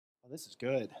This is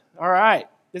good. All right.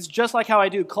 This is just like how I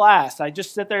do class. I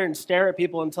just sit there and stare at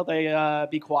people until they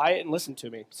be quiet and listen to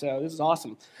me. So this is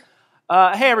awesome.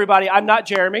 Hey, everybody. I'm not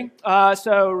Jeremy.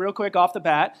 So real quick off the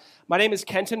bat, my name is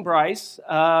Kenton Bryce.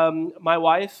 My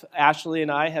wife, Ashley, and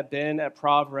I have been at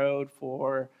Prov Road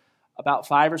for about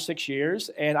 5 or 6 years.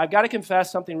 And I've got to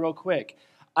confess something real quick.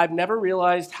 I've never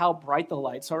realized how bright the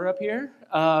lights are up here,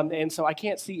 and so I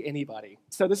can't see anybody.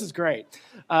 So this is great.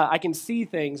 I can see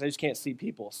things, I just can't see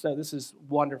people. So this is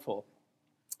wonderful.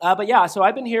 But yeah, so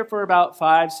I've been here for about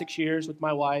 5, 6 years with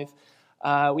my wife.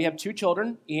 We have 2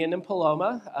 children, Ian and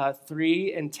Paloma,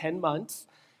 3 and 10 months,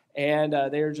 and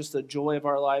they are just the joy of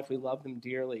our life. We love them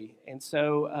dearly. And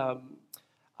so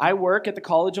I work at the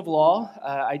College of Law.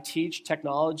 I teach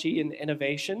technology and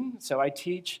innovation. So I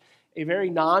teach a very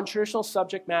non-traditional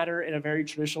subject matter in a very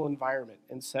traditional environment.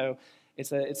 And so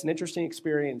it's an interesting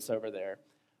experience over there.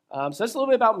 So that's a little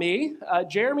bit about me.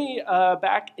 Jeremy,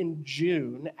 back in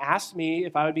June, asked me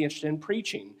if I would be interested in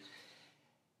preaching.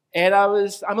 And I'm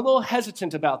a little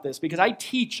hesitant about this because I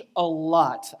teach a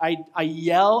lot. I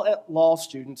yell at law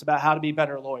students about how to be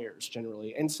better lawyers,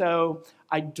 generally. And so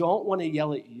I don't want to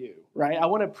yell at you, right? I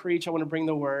want to preach. I want to bring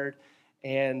the word.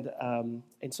 And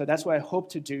so that's what I hope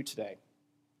to do today.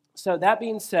 So that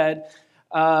being said,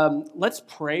 let's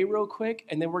pray real quick,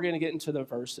 and then we're going to get into the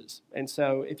verses. And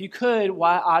so if you could,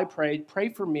 while I pray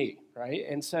for me, right?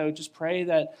 And so just pray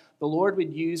that the Lord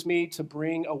would use me to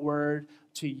bring a word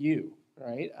to you,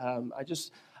 right?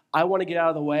 I want to get out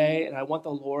of the way, and I want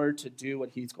the Lord to do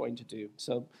what he's going to do.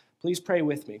 So please pray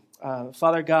with me.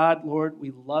 Father God, Lord,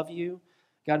 we love you.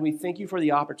 God, we thank you for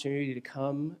the opportunity to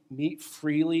come meet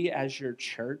freely as your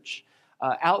church.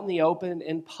 Out in the open,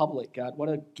 in public, God. What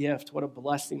a gift, what a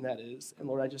blessing that is. And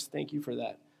Lord, I just thank you for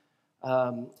that.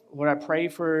 Lord, I pray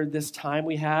for this time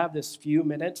we have, this few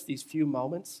minutes, these few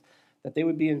moments, that they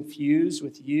would be infused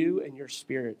with you and your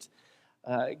spirit.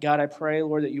 God, I pray,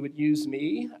 Lord, that you would use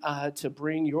me to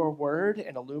bring your word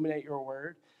and illuminate your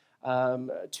word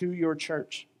to your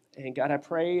church. And God, I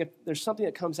pray if there's something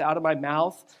that comes out of my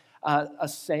mouth, a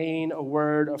saying, a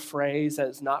word, a phrase that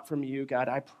is not from you, God,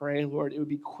 I pray, Lord, it would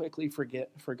be quickly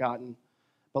forgotten.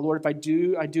 But Lord, if I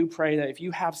do pray that if you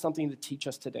have something to teach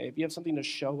us today, if you have something to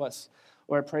show us,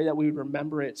 Lord, I pray that we would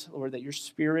remember it, Lord, that your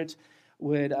Spirit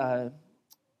would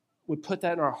put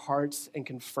that in our hearts and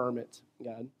confirm it,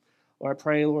 God. Lord, I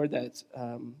pray, Lord, that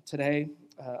today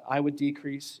I would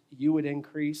decrease, you would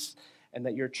increase, and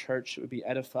that your church would be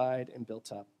edified and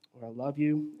built up. Lord, I love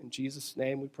you. In Jesus'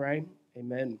 name we pray.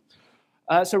 Amen.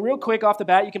 So real quick off the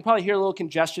bat, you can probably hear a little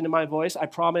congestion in my voice. I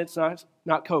promise it's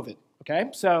not COVID, okay?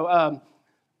 So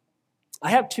I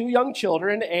have 2 young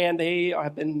children, and they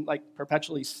have been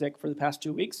perpetually sick for the past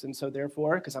 2 weeks, and so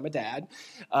therefore, because I'm a dad,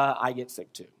 I get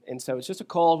sick too. And so it's just a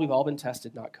cold. We've all been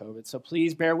tested, not COVID. So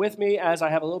please bear with me as I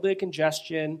have a little bit of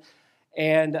congestion,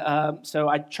 and so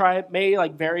I may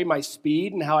vary my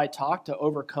speed and how I talk to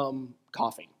overcome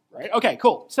coughing, right? Okay,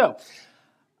 cool. So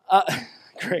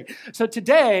great. So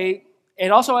today,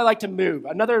 and also I like to move.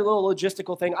 Another little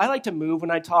logistical thing, I like to move when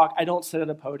I talk. I don't sit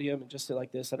at a podium and just sit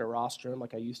like this at a rostrum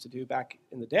like I used to do back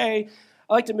in the day.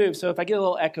 I like to move. So if I get a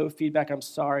little echo feedback, I'm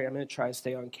sorry. I'm going to try to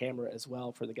stay on camera as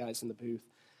well for the guys in the booth.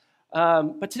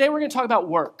 But today we're going to talk about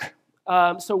work.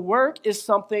 So work is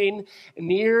something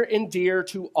near and dear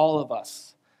to all of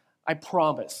us. I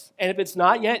promise. And if it's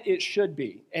not yet, it should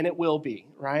be, and it will be,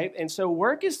 right? And so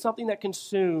work is something that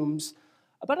consumes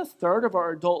about a third of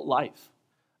our adult life.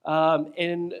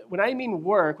 And when I mean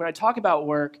work, when I talk about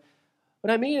work,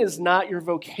 what I mean is not your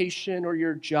vocation or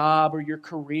your job or your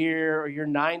career or your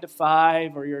 9 to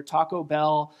 5 or your Taco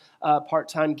Bell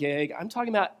part-time gig. I'm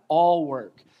talking about all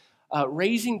work.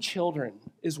 Raising children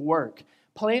is work.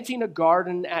 Planting a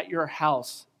garden at your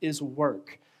house is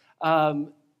work.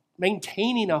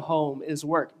 Maintaining a home is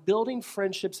work. Building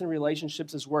friendships and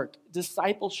relationships is work.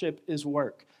 Discipleship is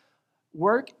work.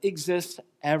 Work exists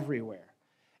everywhere.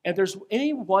 And if there's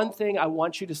any one thing I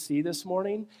want you to see this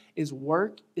morning is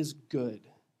work is good.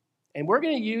 And we're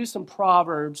going to use some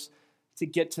Proverbs to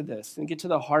get to this and get to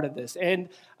the heart of this. And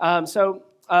so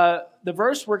the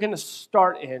verse we're going to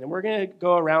start in, and we're going to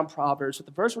go around Proverbs, but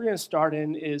the verse we're going to start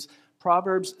in is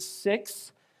Proverbs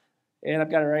 6, and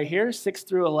I've got it right here, 6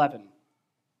 through 11.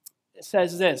 It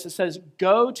says this, it says,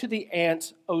 "Go to the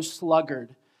ant, O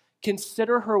sluggard,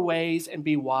 consider her ways and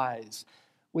be wise.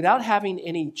 Without having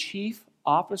any chief,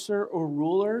 officer, or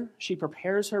ruler, she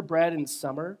prepares her bread in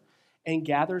summer and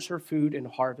gathers her food in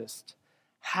harvest.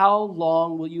 How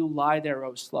long will you lie there,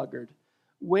 O sluggard?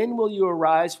 When will you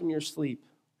arise from your sleep?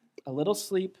 A little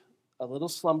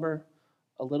slumber,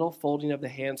 a little folding of the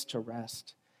hands to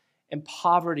rest. And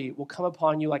poverty will come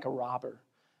upon you like a robber.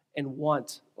 and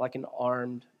want like an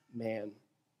armed man.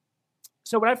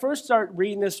 So when I first started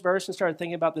reading this verse and started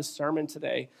thinking about this sermon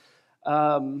today,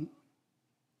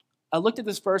 I looked at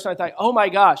this verse and I thought, oh my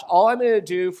gosh, all I'm going to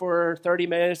do for 30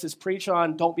 minutes is preach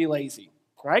on don't be lazy,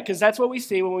 right? Because that's what we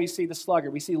see when we see the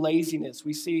sluggard. We see laziness,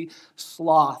 we see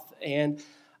sloth.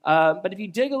 But if you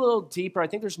dig a little deeper, I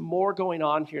think there's more going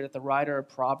on here that the writer of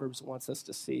Proverbs wants us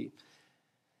to see.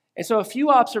 And so a few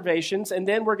observations, and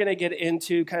then we're going to get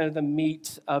into kind of the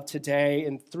meat of today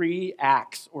in 3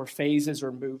 acts or phases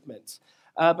or movements.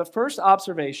 But first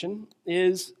observation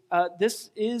is this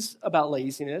is about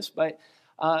laziness, but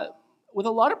with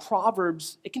a lot of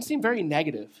Proverbs, it can seem very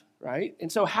negative, right?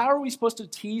 And so how are we supposed to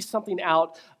tease something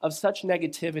out of such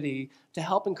negativity to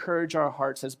help encourage our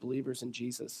hearts as believers in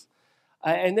Jesus?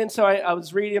 And then so I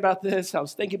was reading about this, I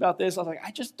was thinking about this, I was like,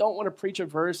 I just don't want to preach a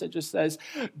verse that just says,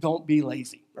 don't be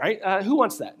lazy, right? Who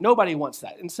wants that? Nobody wants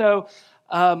that. And so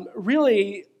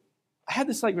really, I had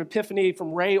this like epiphany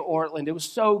from Ray Ortlund. It was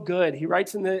so good. He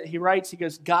writes, he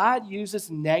goes, God uses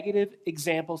negative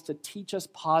examples to teach us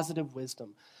positive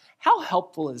wisdom. How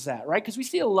helpful is that, right? Because we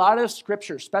see a lot of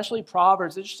scripture, especially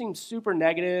Proverbs, it just seems super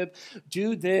negative.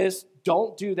 Do this,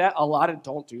 don't do that. A lot of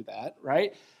don't do that,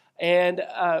 right? And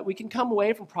we can come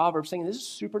away from Proverbs saying this is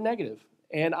super negative.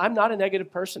 And I'm not a negative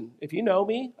person. If you know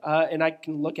me, and I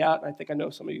can look out, and I think I know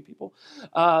some of you people.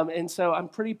 And so I'm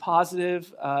pretty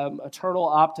positive, eternal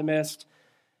optimist,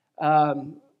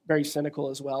 very cynical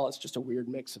as well. It's just a weird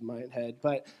mix in my head.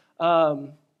 But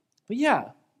yeah,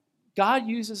 God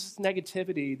uses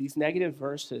negativity, these negative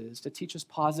verses, to teach us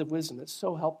positive wisdom. It's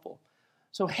so helpful.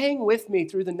 So hang with me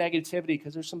through the negativity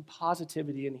because there's some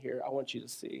positivity in here I want you to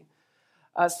see.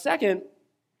 Second,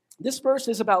 this verse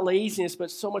is about laziness, but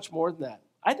so much more than that.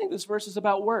 I think this verse is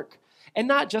about work, and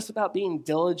not just about being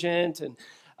diligent and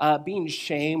being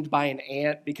shamed by an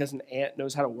ant because an ant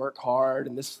knows how to work hard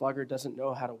and this sluggard doesn't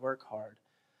know how to work hard.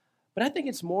 But I think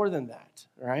it's more than that,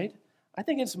 right? I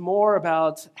think it's more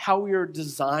about how we are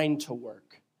designed to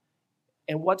work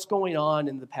and what's going on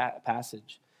in the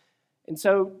passage. And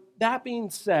so that being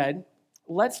said,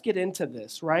 let's get into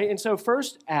this, right? And so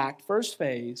first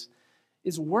phase,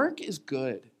 is work is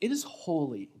good. It is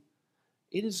holy.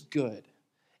 It is good.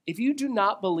 If you do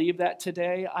not believe that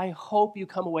today, I hope you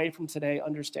come away from today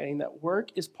understanding that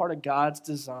work is part of God's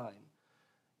design.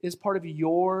 It is part of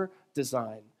your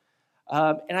design.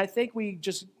 And I think we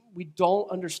don't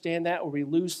understand that or we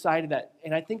lose sight of that.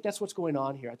 And I think that's what's going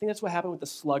on here. I think that's what happened with the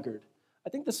sluggard.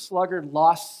 I think the sluggard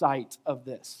lost sight of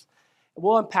this. And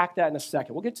we'll unpack that in a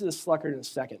second. We'll get to the sluggard in a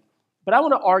second. But I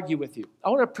want to argue with you. I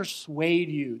want to persuade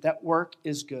you that work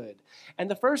is good.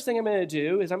 And the first thing I'm going to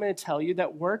do is I'm going to tell you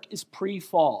that work is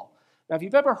pre-fall. Now, if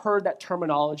you've ever heard that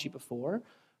terminology before,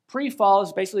 pre-fall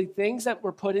is basically things that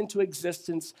were put into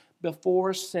existence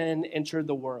before sin entered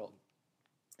the world,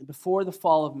 before the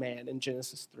fall of man in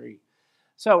Genesis 3.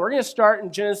 So we're going to start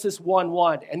in Genesis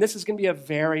 1:1, and this is going to be a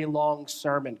very long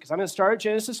sermon because I'm going to start at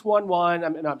Genesis 1:1.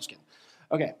 No, I'm just kidding.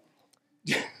 Okay.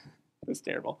 That's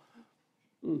terrible.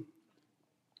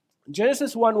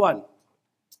 Genesis 1:1.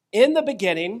 In the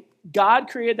beginning, God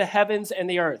created the heavens and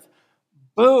the earth.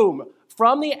 Boom.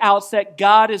 From the outset,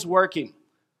 God is working.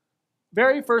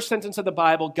 Very first sentence of the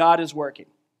Bible, God is working,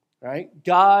 right?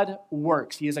 God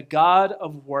works. He is a God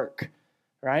of work,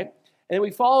 right? And then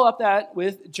we follow up that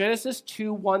with Genesis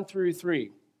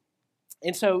 2:1-3.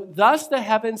 And so, thus the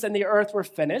heavens and the earth were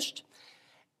finished,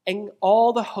 and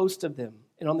all the host of them.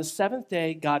 And on the seventh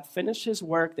day, God finished his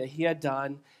work that he had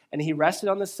done, and he rested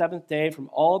on the seventh day from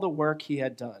all the work he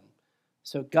had done.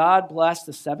 So God blessed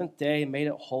the seventh day and made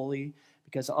it holy,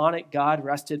 because on it God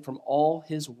rested from all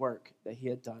his work that he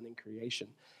had done in creation.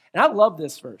 And I love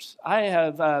this verse. I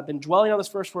have been dwelling on this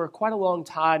verse for quite a long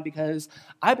time because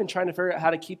I've been trying to figure out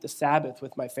how to keep the Sabbath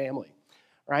with my family,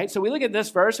 right? So we look at this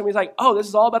verse and we're like, oh, this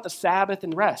is all about the Sabbath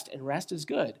and rest is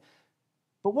good.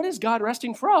 But what is God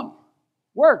resting from?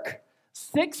 Work.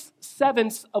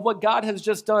 6/7 of what God has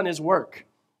just done is work,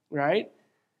 right?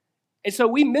 And so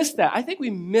we miss that. I think we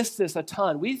miss this a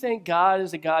ton. We think God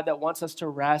is a God that wants us to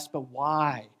rest, but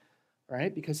why?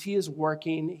 Right? Because he is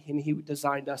working and he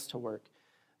designed us to work.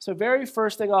 So very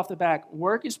first thing off the bat,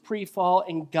 work is pre-fall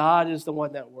and God is the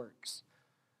one that works.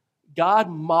 God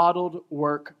modeled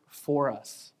work for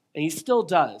us, and he still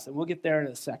does, and we'll get there in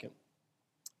a second.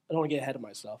 I don't want to get ahead of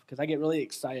myself because I get really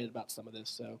excited about some of this,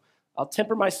 so I'll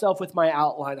temper myself with my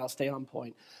outline. I'll stay on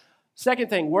point. Second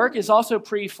thing, work is also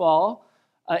pre-fall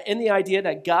in the idea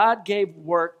that God gave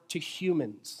work to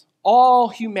humans, all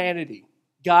humanity.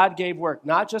 God gave work,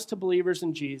 not just to believers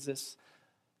in Jesus,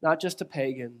 not just to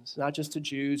pagans, not just to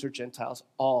Jews or Gentiles,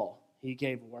 all. He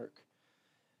gave work.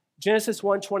 Genesis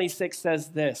 1:26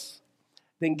 says this,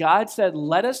 "Then God said,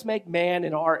 'Let us make man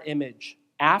in our image,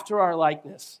 after our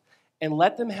likeness, and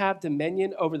let them have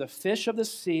dominion over the fish of the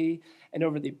sea, and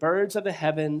over the birds of the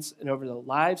heavens, and over the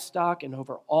livestock, and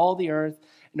over all the earth,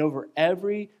 and over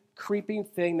every creeping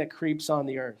thing that creeps on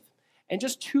the earth.'" And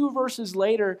just 2 verses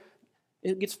later,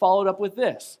 it gets followed up with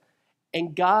this.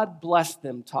 "And God blessed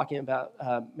them," talking about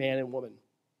man and woman.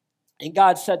 "And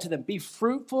God said to them, 'Be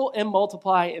fruitful and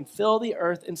multiply, and fill the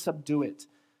earth and subdue it,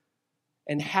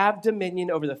 and have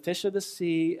dominion over the fish of the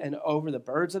sea, and over the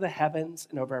birds of the heavens,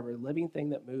 and over every living thing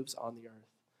that moves on the earth.'"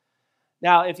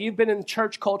 Now, if you've been in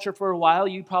church culture for a while,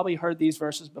 you probably heard these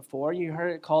verses before. You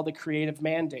heard it called the creative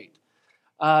mandate.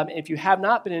 If you have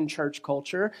not been in church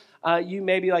culture, you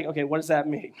may be like, okay, what does that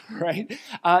mean, right?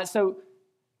 So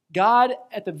God,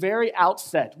 at the very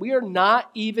outset, we are not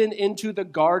even into the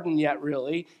garden yet,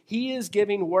 really. He is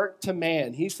giving work to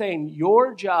man. He's saying,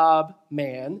 your job,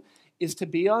 man, is to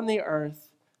be on the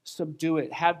earth, subdue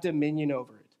it, have dominion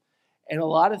over it. And a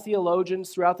lot of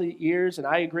theologians throughout the years, and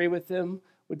I agree with them,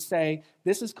 would say,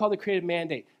 this is called the creative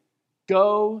mandate.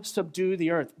 Go subdue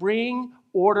the earth. Bring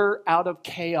order out of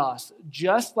chaos,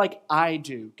 just like I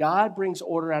do. God brings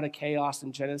order out of chaos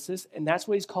in Genesis, and that's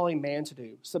what he's calling man to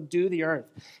do. Subdue the earth.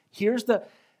 Here's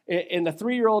in the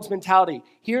 3-year-old's mentality,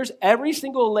 here's every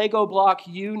single Lego block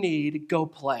you need, go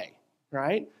play,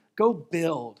 right? Go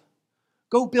build.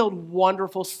 Go build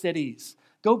wonderful cities.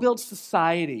 Go build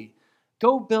society.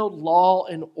 Go build law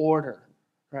and order,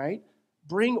 right?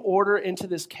 Bring order into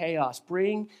this chaos.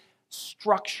 Bring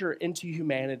structure into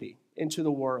humanity, into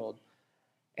the world.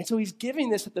 And so he's giving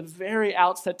this at the very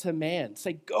outset to man.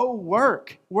 Say, go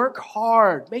work. Work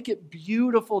hard. Make it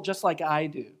beautiful just like I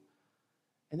do.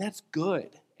 And that's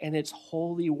good. And it's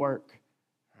holy work,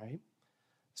 right?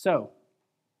 So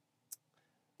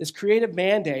this creative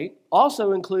mandate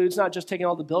also includes not just taking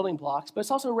all the building blocks, but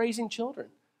it's also raising children,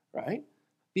 right?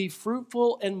 Be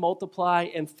fruitful and multiply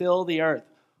and fill the earth.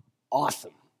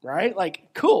 Awesome, right?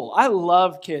 Like, cool. I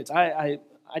love kids. I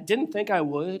didn't think I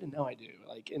would, and now I do.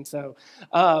 And so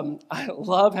I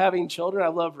love having children. I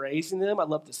love raising them. I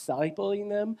love discipling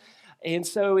them. And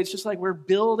so it's just like we're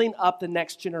building up the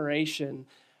next generation.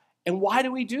 And why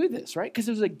do we do this, right? Because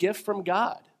it was a gift from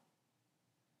God.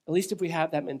 At least if we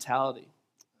have that mentality.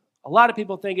 A lot of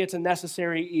people think it's a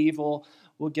necessary evil.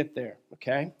 We'll get there,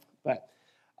 okay? But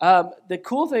the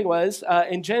cool thing was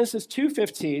in Genesis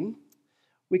 2:15,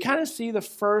 we kind of see the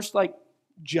first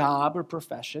job or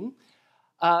profession.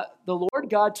 The Lord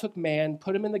God took man,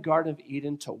 put him in the Garden of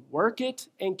Eden to work it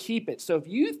and keep it. So if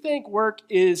you think work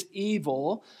is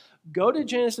evil, go to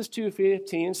Genesis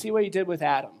 2:15 and see what he did with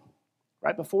Adam.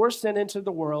 Right before sin entered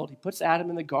the world, he puts Adam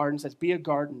in the garden, says, be a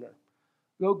gardener.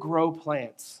 Go grow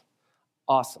plants.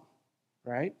 Awesome,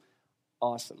 right?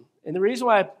 Awesome. And the reason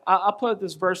why I'll put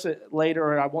this verse later,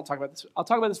 or I won't talk about this. I'll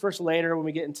talk about this verse later when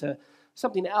we get into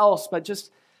something else, but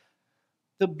just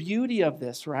the beauty of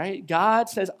this, right? God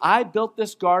says, I built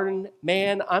this garden.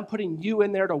 Man, I'm putting you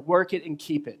in there to work it and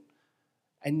keep it.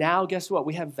 And now, guess what?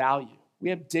 We have value. We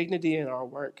have dignity in our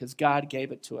work because God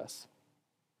gave it to us.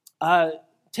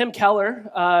 Tim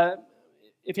Keller,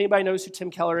 if anybody knows who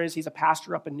Tim Keller is, he's a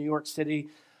pastor up in New York City.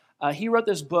 He wrote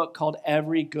this book called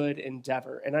Every Good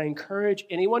Endeavor. And I encourage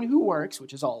anyone who works,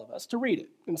 which is all of us, to read it.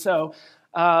 And so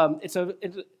it's a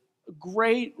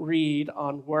great read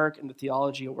on work and the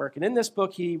theology of work. And in this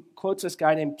book, he quotes this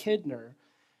guy named Kidner,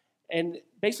 and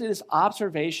basically this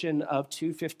observation of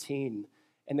 2:15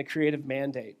 and the creative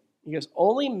mandate. He goes,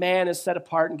 only man is set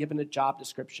apart and given a job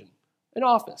description, an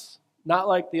office, not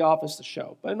like the office, the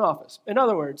show, but an office. In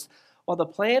other words, while the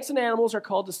plants and animals are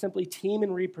called to simply team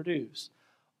and reproduce,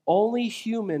 only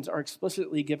humans are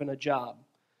explicitly given a job.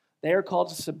 They are called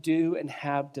to subdue and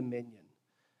have dominion.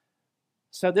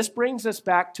 So this brings us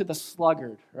back to the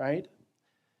sluggard, right?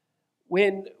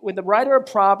 When the writer of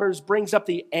Proverbs brings up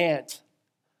the ant,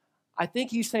 I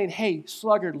think he's saying, hey,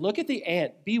 sluggard, look at the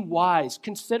ant. Be wise.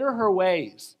 Consider her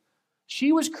ways.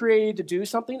 She was created to do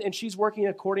something, and she's working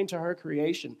according to her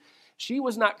creation. She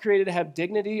was not created to have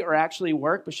dignity or actually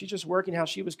work, but she's just working how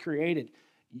she was created.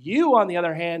 You, on the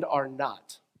other hand, are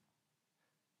not.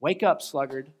 Wake up,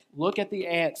 sluggard. Look at the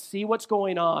ant. See what's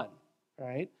going on,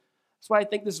 right? That's why I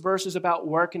think this verse is about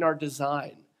work in our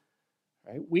design.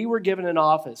 Right? We were given an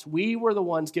office. We were the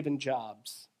ones given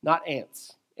jobs, not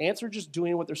ants. Ants are just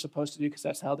doing what they're supposed to do because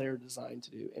that's how they're designed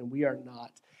to do, and we are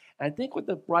not. And I think what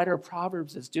the writer of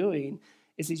Proverbs is doing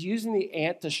is he's using the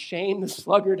ant to shame the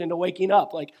sluggard into waking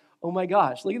up. Like, oh my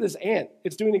gosh, look at this ant.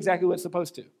 It's doing exactly what it's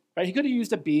supposed to. Right? He could have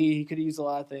used a bee. He could have used a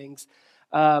lot of things,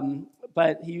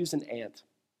 but he used an ant.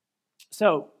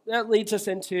 So that leads us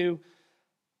into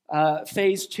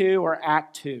phase 2 or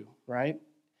act 2, right?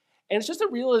 And it's just a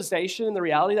realization and the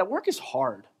reality that work is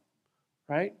hard,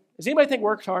 right? Does anybody think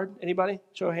work's hard? Anybody?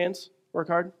 Show of hands. Work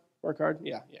hard? Work hard?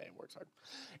 Yeah, it works hard.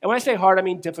 And when I say hard, I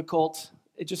mean difficult.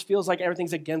 It just feels like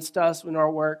everything's against us in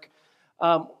our work.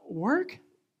 Work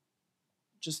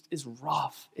just is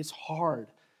rough. It's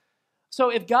hard. So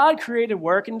if God created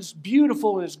work and it's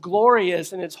beautiful and it's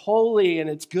glorious and it's holy and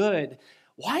it's good,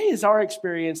 why is our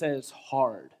experience that it's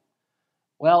hard?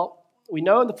 Well, we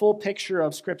know in the full picture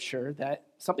of Scripture that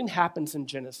something happens in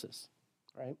Genesis,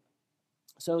 right?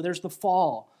 So there's the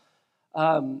fall.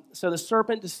 So the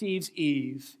serpent deceives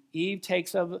Eve. Eve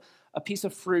takes a piece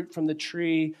of fruit from the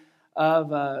tree of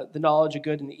the knowledge of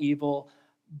good and evil,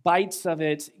 bites of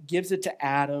it, gives it to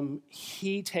Adam.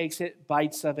 He takes it,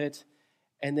 bites of it,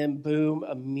 and then boom,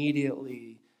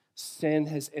 immediately, sin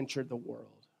has entered the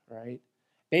world, right?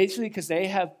 Basically, because they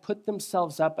have put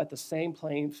themselves up at the same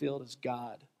playing field as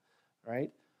God,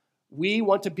 right? We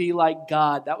want to be like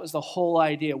God. That was the whole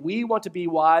idea. We want to be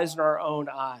wise in our own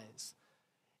eyes.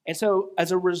 And so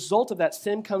as a result of that,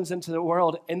 sin comes into the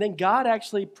world, and then God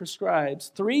actually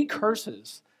prescribes 3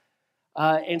 curses.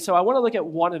 And so I want to look at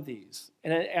one of these.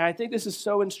 And I think this is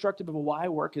so instructive of why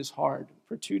work is hard.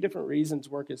 For 2 different reasons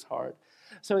work is hard.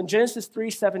 So in Genesis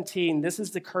 3:17, this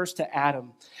is the curse to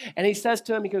Adam. And he says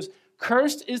to him, he goes,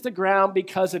 "Cursed is the ground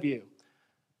because of you."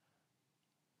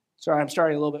 Sorry, I'm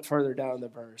starting a little bit further down the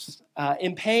verse.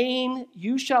 "In pain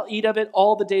you shall eat of it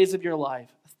all the days of your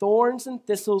life. Thorns and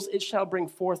thistles it shall bring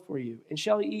forth for you, and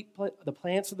shall eat the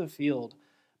plants of the field.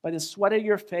 By the sweat of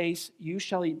your face you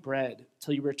shall eat bread,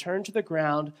 till you return to the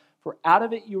ground, for out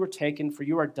of it you were taken, for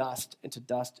you are dust, and to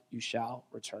dust you shall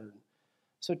return."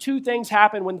 So 2 things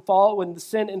happen when the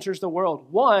sin enters the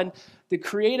world. 1, the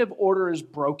creative order is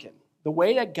broken. The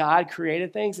way that God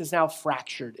created things is now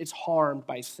fractured. It's harmed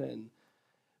by sin.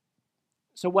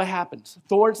 So what happens?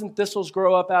 Thorns and thistles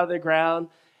grow up out of the ground,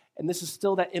 and this is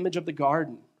still that image of the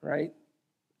garden, right?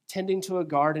 Tending to a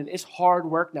garden. It's hard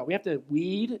work now. We have to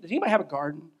weed. Does anybody have a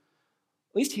garden?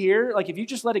 At least here, like if you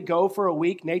just let it go for a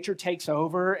week, nature takes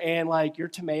over, and like your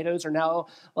tomatoes are now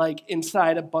like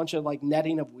inside a bunch of like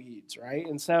netting of weeds, right?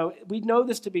 And so we know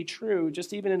this to be true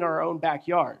just even in our own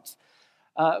backyards.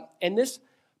 And this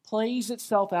plays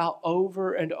itself out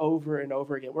over and over and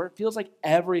over again, where it feels like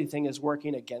everything is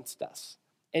working against us.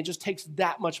 And it just takes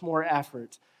that much more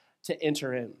effort to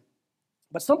enter in.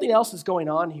 But something else is going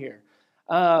on here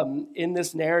in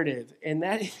this narrative, and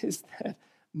that is that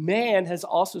man has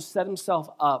also set himself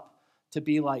up to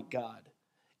be like God.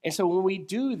 And so when we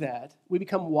do that, we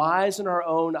become wise in our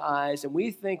own eyes, and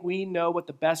we think we know what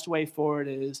the best way forward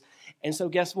is. And so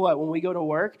guess what? When we go to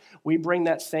work, we bring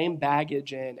that same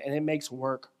baggage in, and it makes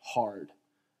work hard.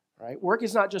 Right? Work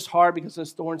is not just hard because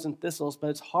there's thorns and thistles, but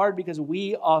it's hard because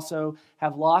we also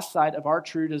have lost sight of our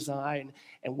true design,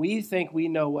 and we think we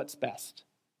know what's best,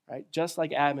 right? Just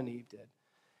like Adam and Eve did.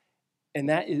 And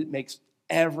that makes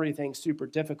everything super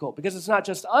difficult because it's not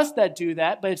just us that do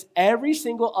that, but it's every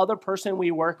single other person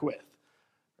we work with,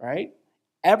 right?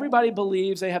 Everybody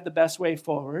believes they have the best way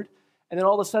forward, and then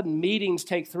all of a sudden meetings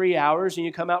take 3 hours and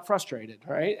you come out frustrated,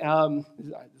 right?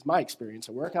 This is my experience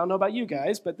at work. I don't know about you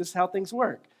guys, but this is how things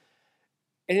work.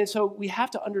 And so we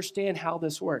have to understand how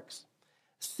this works.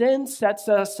 Sin sets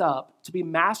us up to be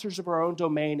masters of our own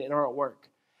domain in our work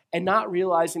and not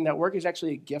realizing that work is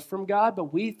actually a gift from God,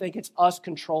 but we think it's us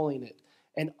controlling it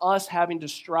and us having to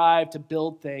strive to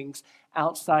build things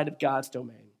outside of God's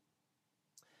domain.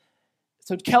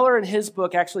 So Keller in his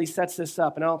book actually sets this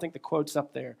up, and I don't think the quote's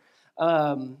up there.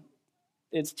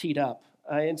 It's teed up.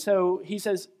 And so he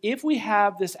says, if we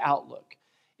have this outlook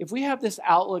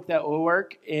that will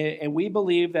work, and we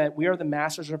believe that we are the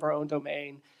masters of our own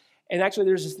domain, and actually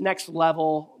there's this next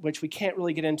level, which we can't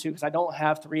really get into because I don't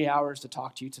have 3 hours to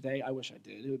talk to you today. I wish I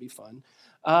did. It would be fun.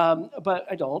 But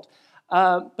I don't.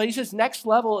 But he says next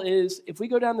level is if we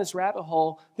go down this rabbit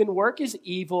hole, then work is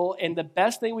evil, and the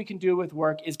best thing we can do with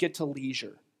work is get to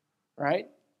leisure, right?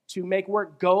 To make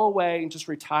work go away and just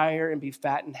retire and be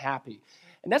fat and happy.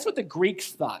 And that's what the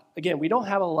Greeks thought. Again, we don't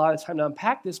have a lot of time to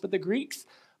unpack this, but the Greeks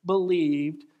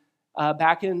believed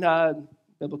back in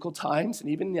biblical times and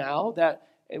even now that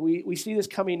we see this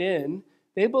coming in.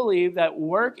 They believe that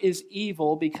work is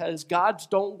evil because gods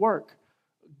don't work.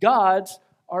 Gods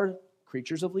are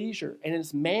creatures of leisure, and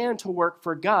it's man to work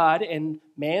for God, and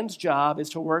man's job is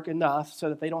to work enough so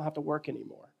that they don't have to work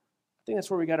anymore. I think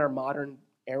that's where we got our modern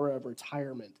era of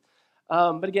retirement.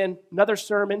 But again, another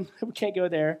sermon, we can't go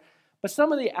there. But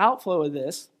some of the outflow of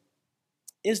this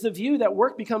is the view that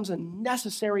work becomes a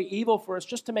necessary evil for us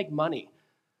just to make money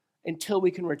until we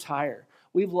can retire.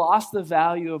 We've lost the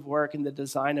value of work and the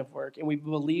design of work, and we've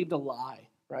believed a lie,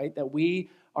 right? That we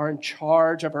are in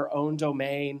charge of our own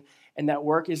domain, and that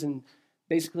work is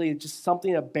basically just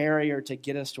something, a barrier to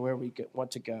get us to where we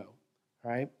want to go,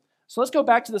 right? So let's go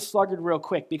back to the sluggard real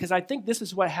quick, because I think this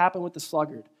is what happened with the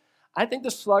sluggard. I think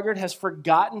the sluggard has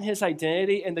forgotten his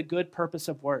identity and the good purpose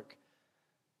of work,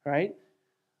 right?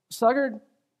 The sluggard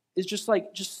is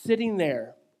just sitting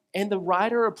there. And the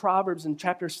writer of Proverbs in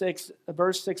chapter 6,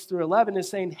 verse 6 through 11 is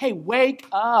saying, hey, wake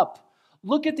up.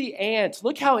 Look at the ant.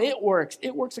 Look how it works.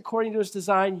 It works according to its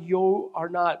design. You are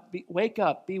not. Wake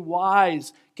up. Be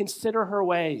wise. Consider her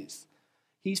ways.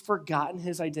 He's forgotten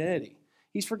his identity.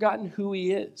 He's forgotten who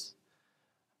he is.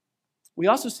 We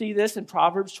also see this in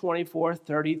Proverbs 24,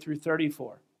 30 through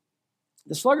 34.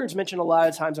 The sluggard's mentioned a lot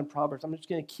of times in Proverbs. I'm just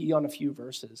going to key on a few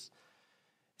verses.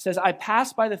 It says, I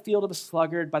passed by the field of a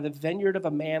sluggard, by the vineyard of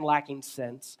a man lacking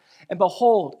sense. And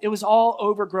behold, it was all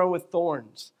overgrown with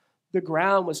thorns. The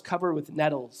ground was covered with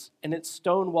nettles, and its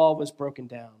stone wall was broken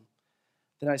down.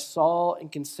 Then I saw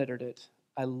and considered it.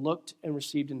 I looked and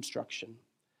received instruction.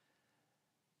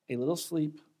 A little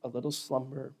sleep, a little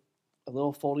slumber, a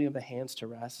little folding of the hands to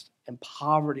rest, and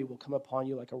poverty will come upon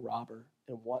you like a robber,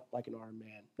 and want like an armed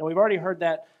man. Now, we've already heard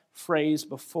that phrase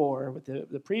before with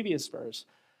the previous verse.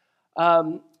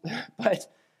 But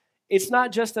it's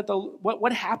not just that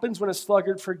what happens when a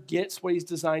sluggard forgets what he's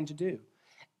designed to do.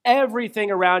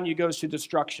 Everything around you goes to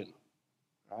destruction,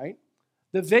 right?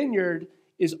 The vineyard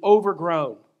is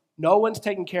overgrown. No one's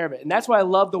taking care of it. And that's why I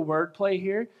love the wordplay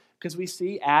here, because we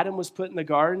see Adam was put in the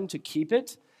garden to keep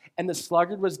it, and the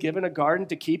sluggard was given a garden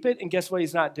to keep it, and guess what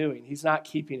he's not doing? He's not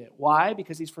keeping it. Why?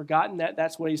 Because he's forgotten that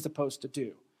that's what he's supposed to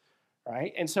do.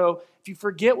 Right? And so if you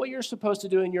forget what you're supposed to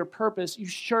do in your purpose, you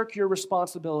shirk your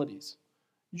responsibilities.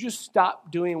 You just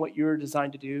stop doing what you're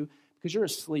designed to do because you're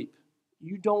asleep.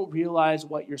 You don't realize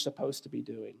what you're supposed to be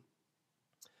doing.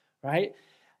 Right?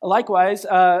 Likewise,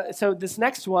 so this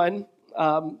next one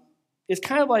is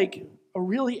kind of like a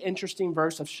really interesting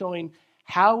verse of showing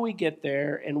how we get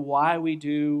there and why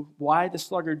the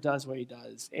sluggard does what he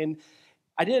does. And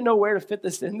I didn't know where to fit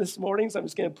this in this morning, so I'm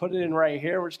just going to put it in right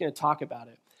here. We're just going to talk about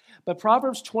it. But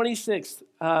Proverbs 26,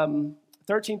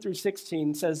 13 through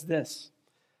 16 says this.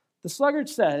 The sluggard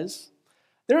says,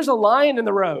 there's a lion in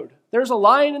the road. There's a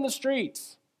lion in the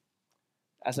streets.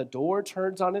 As a door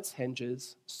turns on its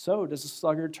hinges, so does the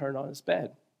sluggard turn on his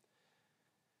bed.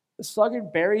 The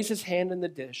sluggard buries his hand in the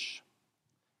dish.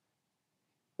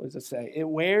 What does it say? It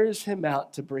wears him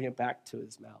out to bring it back to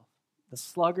his mouth. The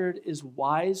sluggard is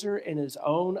wiser in his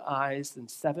own eyes than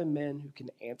 7 men who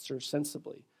can answer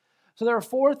sensibly. So there are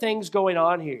 4 things going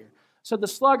on here. So the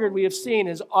sluggard, we have seen,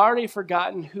 has already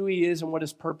forgotten who he is and what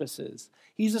his purpose is.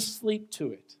 He's asleep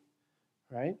to it,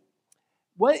 right?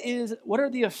 What are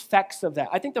the effects of that?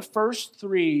 I think the first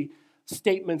 3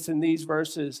 statements in these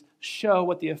verses show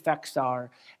what the effects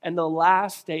are. And the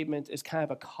last statement is kind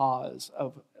of a cause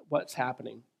of what's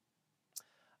happening.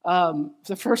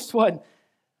 The first one,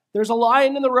 there's a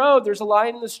lion in the road. There's a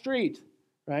lion in the street,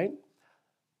 right?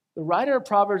 The writer of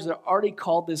Proverbs had already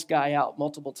called this guy out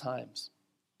multiple times,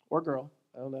 or girl,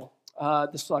 I don't know,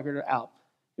 the sluggard out.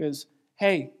 He goes,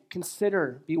 hey,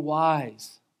 consider, be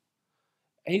wise.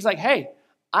 And he's like, hey,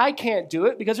 I can't do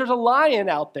it because there's a lion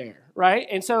out there, right?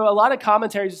 And so a lot of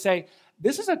commentaries say,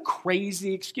 this is a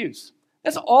crazy excuse.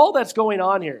 That's all that's going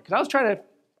on here. Because I was trying to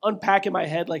unpack in my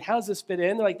head, like, how does this fit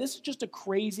in? They're like, this is just a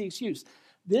crazy excuse.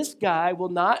 This guy will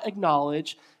not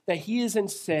acknowledge that he is in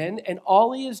sin, and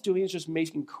all he is doing is just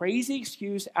making crazy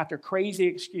excuse after crazy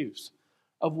excuse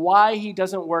of why he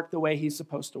doesn't work the way he's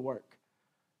supposed to work.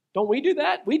 Don't we do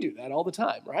that? We do that all the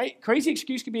time, right? Crazy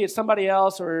excuse could be it's somebody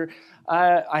else, or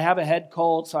I have a head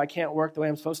cold, so I can't work the way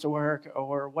I'm supposed to work,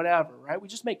 or whatever, right? We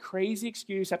just make crazy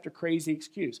excuse after crazy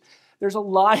excuse. There's a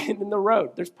lion in the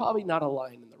road. There's probably not a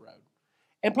lion in the road.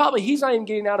 And probably he's not even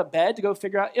getting out of bed to go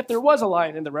figure out if there was a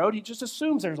lion in the road. He just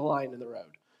assumes there's a lion in the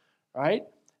road, right?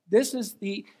 This is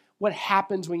what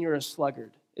happens when you're a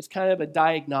sluggard. It's kind of a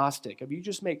diagnostic of you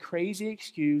just make crazy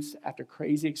excuse after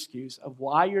crazy excuse of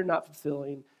why you're not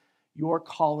fulfilling your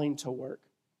calling to work.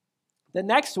 The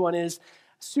next one is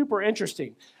super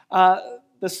interesting.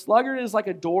 The sluggard is like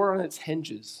a door on its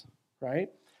hinges, right?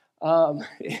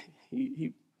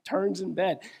 He turns in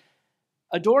bed.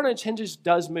 A door on its hinges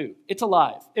does move. It's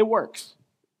alive. It works,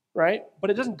 right? But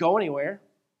it doesn't go anywhere.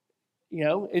 You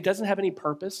know, it doesn't have any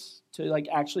purpose to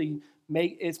actually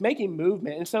it's making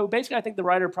movement. And so basically I think the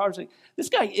writer of Proverbs is like, this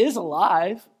guy is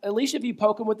alive. At least if you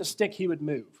poke him with a stick, he would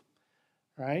move,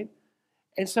 right?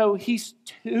 And so he's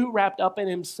too wrapped up in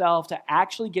himself to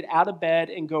actually get out of bed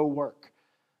and go work,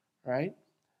 right?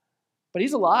 But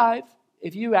he's alive.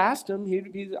 if you asked him,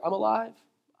 he'd be, I'm alive.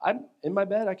 I'm in my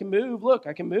bed. I can move. Look,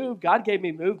 I can move. God gave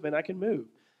me movement. I can move.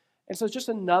 And so it's just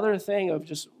another thing of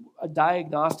just a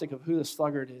diagnostic of who the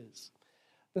sluggard is.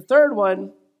 The third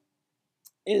one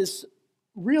is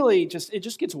really it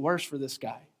just gets worse for this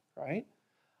guy, right?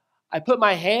 I put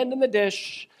my hand in the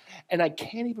dish and I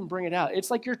can't even bring it out.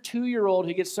 It's like your 2-year-old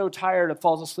who gets so tired and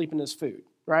falls asleep in his food,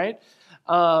 right?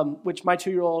 Which my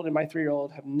 2-year-old and my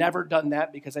 3-year-old have never done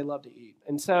that because they love to eat.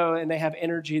 And they have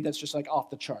energy that's just like off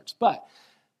the charts. But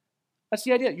that's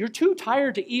the idea. You're too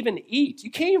tired to even eat.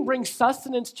 You can't even bring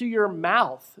sustenance to your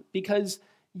mouth because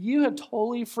you have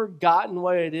totally forgotten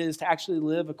what it is to actually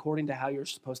live according to how you're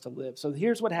supposed to live. So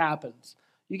here's what happens.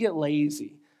 You get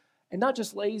lazy. And not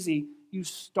just lazy, you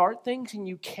start things and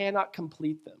you cannot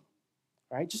complete them.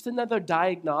 Right? Just another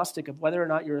diagnostic of whether or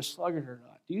not you're a sluggard or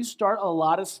not. Do you start a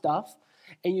lot of stuff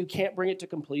and you can't bring it to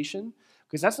completion?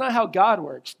 Because that's not how God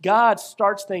works. God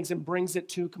starts things and brings it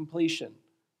to completion.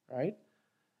 Right?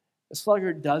 The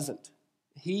sluggard doesn't.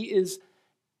 He is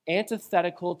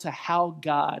antithetical to how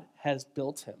God has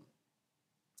built him.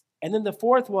 And then the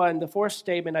fourth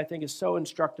statement I think is so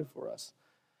instructive for us.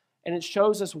 And it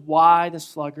shows us why the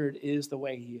sluggard is the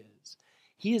way he is.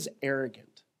 He is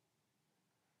arrogant,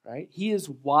 right? He is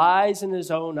wise in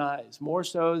his own eyes, more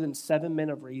so than 7 men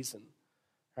of reason,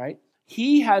 right?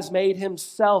 He has made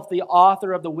himself the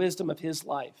author of the wisdom of his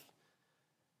life,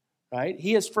 right?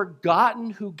 He has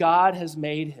forgotten who God has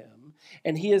made him.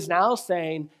 And he is now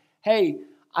saying, hey,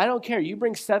 I don't care. You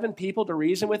bring 7 people to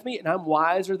reason with me, and I'm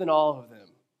wiser than all of them.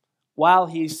 While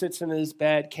he sits in his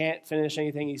bed, can't finish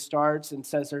anything he starts, and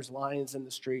says there's lions in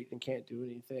the street and can't do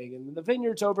anything. And the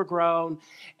vineyard's overgrown,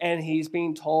 and he's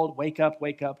being told, wake up,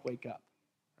 wake up, wake up.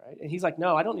 Right? And he's like,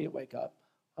 no, I don't need to wake up.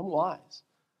 I'm wise.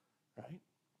 Right?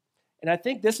 And I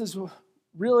think this is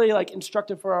really like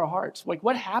instructive for our hearts. Like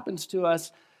what happens to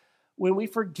us when we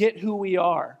forget who we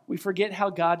are? We forget how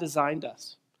God designed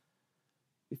us.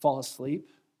 We fall asleep.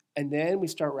 And then we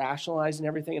start rationalizing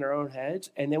everything in our own heads,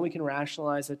 and then we can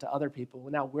rationalize it to other people.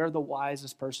 Now we're the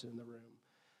wisest person in the room.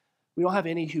 We don't have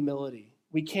any humility.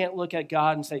 We can't look at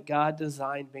God and say, God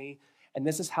designed me, and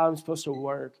this is how I'm supposed to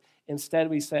work. Instead,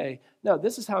 we say, no,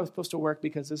 this is how I'm supposed to work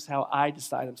because this is how I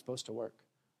decide I'm supposed to work.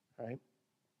 Right?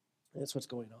 And that's what's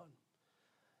going on.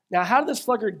 Now, how did the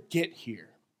sluggard get here?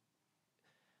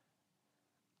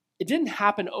 It didn't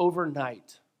happen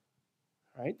overnight.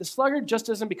 Right? The sluggard just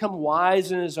doesn't become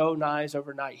wise in his own eyes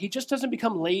overnight. He just doesn't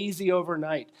become lazy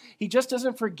overnight. He just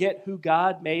doesn't forget who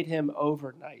God made him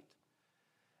overnight.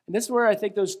 And this is where I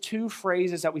think those 2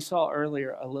 phrases that we saw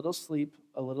earlier, a little sleep,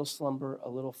 a little slumber, a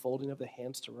little folding of the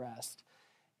hands to rest,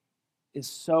 is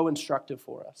so instructive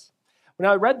for us. When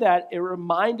I read that, it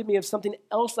reminded me of something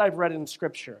else I've read in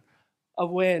Scripture,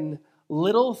 of when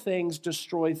little things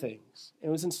destroy things. It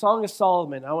was in Song of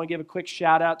Solomon. I want to give a quick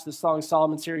shout out to the Song of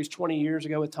Solomon series 20 years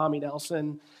ago with Tommy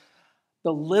Nelson.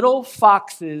 The little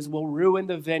foxes will ruin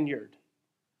the vineyard.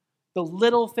 The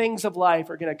little things of life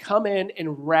are going to come in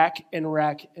and wreck and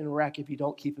wreck and wreck if you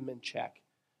don't keep them in check.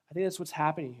 I think that's what's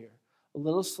happening here. A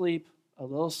little sleep, a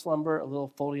little slumber, a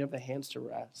little folding of the hands to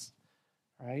rest.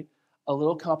 Right? A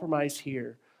little compromise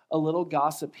here, a little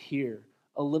gossip here,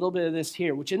 a little bit of this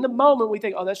here, which in the moment we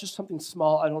think, oh, that's just something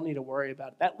small. I don't need to worry about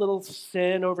it. That little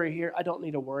sin over here, I don't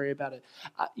need to worry about it.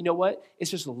 You know what?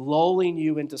 It's just lulling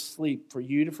you into sleep for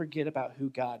you to forget about who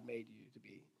God made you to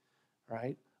be,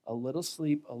 right? A little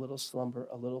sleep, a little slumber,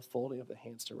 a little folding of the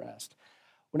hands to rest.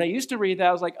 When I used to read that,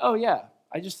 I was like, oh, yeah,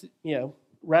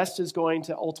 rest is going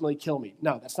to ultimately kill me.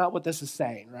 No, that's not what this is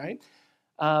saying, right?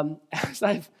 As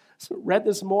I've read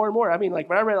this more and more, I mean, like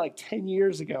when I read it like 10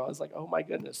 years ago, I was like, oh my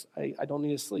goodness, I don't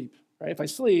need to sleep, right? If I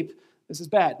sleep, this is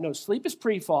bad. No, sleep is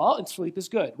pre-fall and sleep is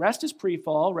good. Rest is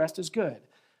pre-fall, rest is good,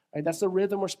 right? That's the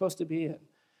rhythm we're supposed to be in.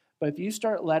 But if you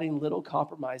start letting little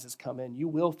compromises come in, you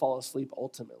will fall asleep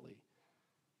ultimately.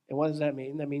 And what does that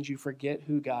mean? That means you forget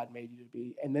who God made you to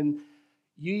be. And then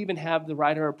you even have the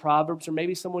writer of Proverbs or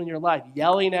maybe someone in your life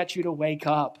yelling at you to wake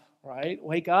up, right?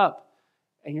 Wake up.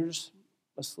 And you're just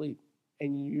asleep.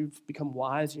 And you've become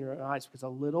wise in your own eyes because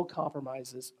of little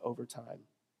compromises over time.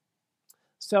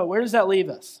 So where does that leave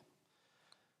us?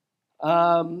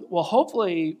 Well,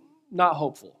 hopefully not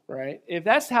hopeful, right? If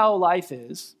that's how life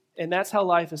is, and that's how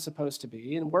life is supposed to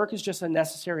be, and work is just a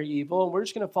necessary evil, and we're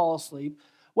just going to fall asleep,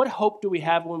 what hope do we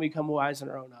have when we become wise in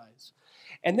our own eyes?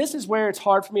 And this is where it's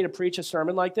hard for me to preach a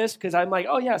sermon like this because I'm like,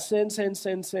 oh yeah, sin, sin,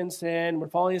 sin, sin, sin. We're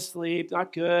falling asleep,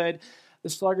 not good. The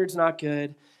sluggard's not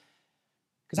good.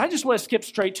 Because I just want to skip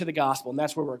straight to the gospel, and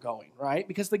that's where we're going, right?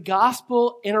 Because the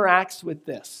gospel interacts with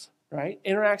this, right?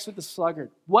 Interacts with the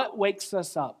sluggard. What wakes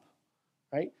us up,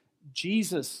 right?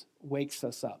 Jesus wakes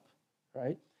us up,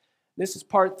 right? This is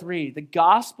part 3. The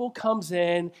gospel comes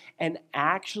in and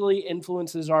actually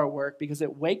influences our work because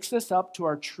it wakes us up to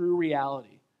our true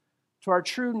reality, to our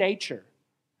true nature,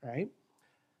 right?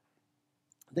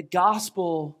 The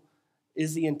gospel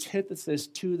is the antithesis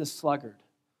to the sluggard,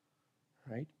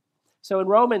 right? So in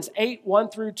Romans 8, 1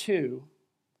 through 2,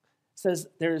 it says,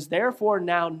 there is therefore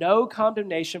now no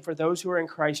condemnation for those who are in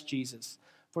Christ Jesus.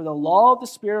 For the law of the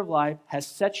Spirit of life has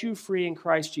set you free in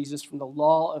Christ Jesus from the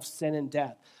law of sin and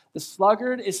death. The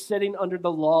sluggard is sitting under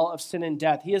the law of sin and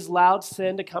death. He has allowed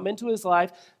sin to come into his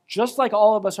life, just like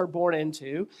all of us are born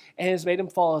into, and has made him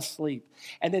fall asleep.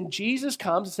 And then Jesus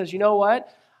comes and says, you know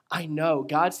what? I know.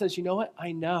 God says, you know what?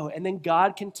 I know. And then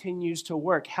God continues to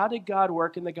work. How did God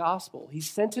work in the gospel? He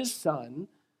sent his son,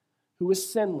 who was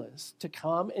sinless, to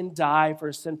come and die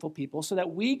for sinful people so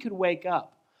that we could wake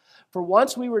up. For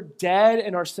once we were dead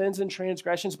in our sins and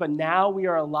transgressions, but now we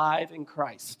are alive in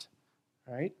Christ,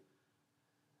 right?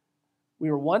 We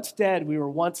were once dead, we were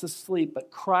once asleep,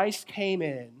 but Christ came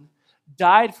in,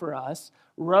 died for us,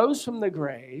 rose from the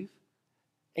grave,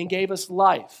 and gave us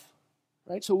life,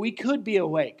 right? So we could be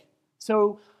awake.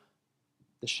 So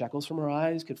the shekels from our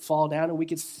eyes could fall down and we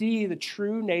could see the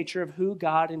true nature of who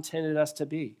God intended us to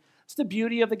be. It's the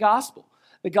beauty of the gospel.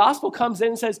 The gospel comes in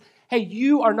and says, hey,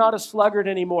 you are not a sluggard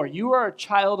anymore. You are a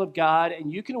child of God,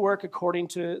 and you can work according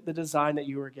to the design that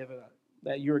you were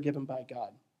given by God.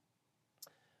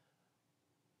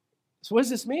 So what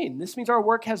does this mean? This means our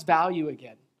work has value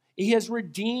again. He has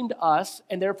redeemed us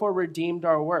and therefore redeemed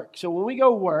our work. So when we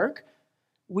go work,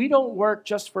 we don't work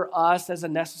just for us as a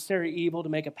necessary evil to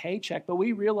make a paycheck, but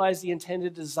we realize the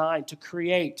intended design to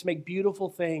create, to make beautiful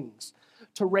things,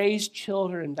 to raise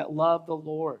children that love the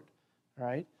Lord,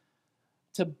 right?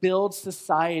 To build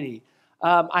society.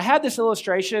 I had this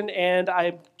illustration, and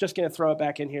I'm just going to throw it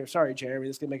back in here. Sorry, Jeremy,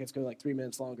 this is going to make us go like 3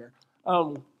 minutes longer.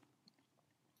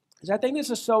 Because I think this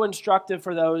is so instructive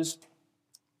for those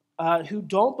who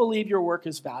don't believe your work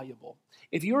is valuable.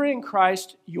 If you're in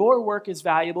Christ, your work is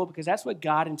valuable because that's what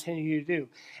God intended you to do.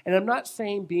 And I'm not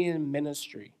saying be in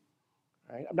ministry,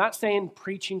 right? I'm not saying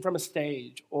preaching from a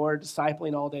stage or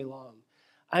discipling all day long.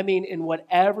 I mean, in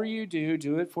whatever you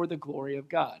do it for the glory of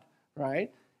God,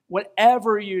 right?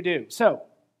 Whatever you do. So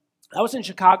I was in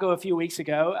Chicago a few weeks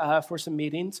ago for some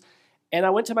meetings, and I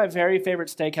went to my very favorite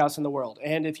steakhouse in the world.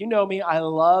 And if you know me, I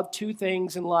love 2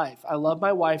 things in life. I love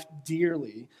my wife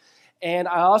dearly, and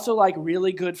I also like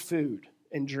really good food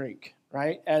and drink,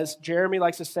 right? As Jeremy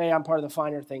likes to say, I'm part of the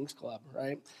Finer Things Club,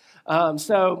 right?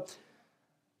 So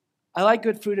I like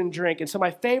good food and drink. And so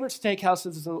my favorite steakhouse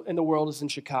in the world is in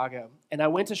Chicago. And I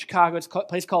went to Chicago. It's a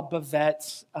place called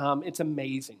Bavette's. It's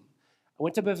amazing. I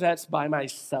went to Bavette's by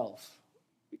myself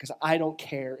because I don't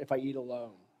care if I eat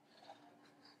alone,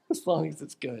 as long as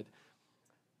it's good.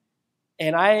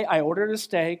 And I ordered a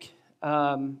steak.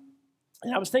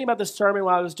 And I was thinking about this sermon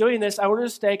while I was doing this. I ordered a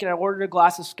steak and I ordered a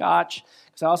glass of scotch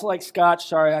because I also like scotch.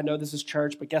 Sorry, I know this is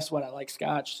church, but guess what? I like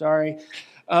scotch. Sorry.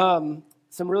 Some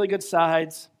really good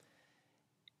sides.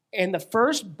 And the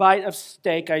first bite of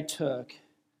steak I took,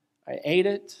 I ate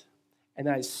it, and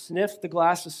I sniffed the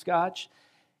glass of scotch,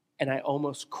 and I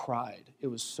almost cried. It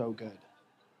was so good.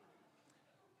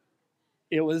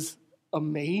 It was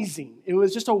amazing. It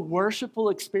was just a worshipful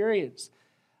experience.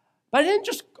 But I didn't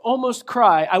just almost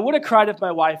cry. I would have cried if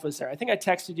my wife was there. I think I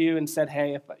texted you and said,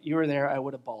 hey, if you were there, I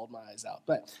would have bawled my eyes out.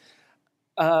 But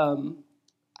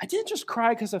I didn't just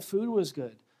cry because the food was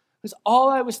good. Because all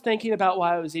I was thinking about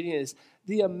while I was eating is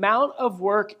the amount of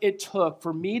work it took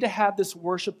for me to have this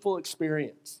worshipful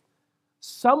experience.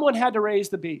 Someone had to raise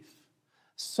the beef.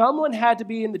 Someone had to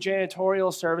be in the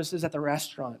janitorial services at the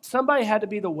restaurant. Somebody had to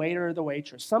be the waiter or the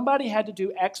waitress. Somebody had to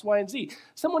do X, Y, and Z.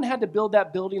 Someone had to build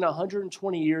that building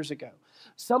 120 years ago.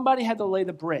 Somebody had to lay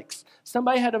the bricks.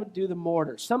 Somebody had to do the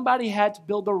mortar. Somebody had to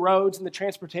build the roads and the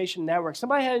transportation network.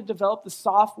 Somebody had to develop the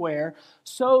software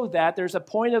so that there's a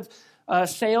point of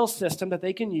sale system that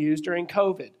they can use during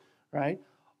COVID, right?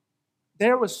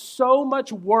 There was so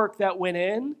much work that went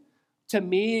in to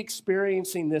me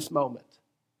experiencing this moment.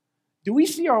 Do we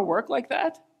see our work like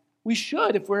that? We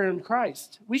should if we're in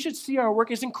Christ. We should see our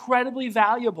work as incredibly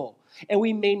valuable, and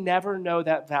we may never know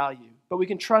that value, but we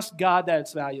can trust God that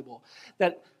it's valuable,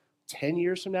 that 10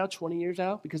 years from now, 20 years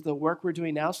out, because of the work we're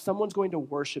doing now, someone's going to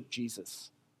worship Jesus.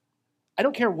 I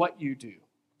don't care what you do.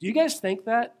 Do you guys think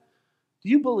that? Do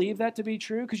you believe that to be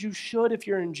true? Because you should if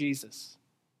you're in Jesus.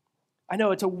 I know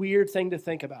it's a weird thing to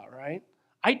think about, right?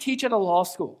 I teach at a law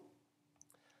school.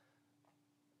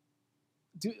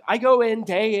 I go in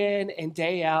and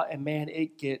day out, and man,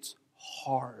 it gets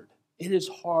hard. It is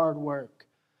hard work.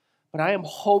 But I am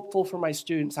hopeful for my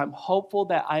students. I'm hopeful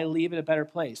that I leave it a better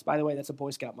place. By the way, that's a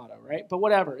Boy Scout motto, right? But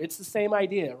whatever, it's the same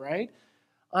idea, right?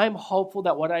 I'm hopeful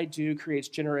that what I do creates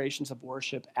generations of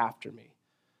worship after me.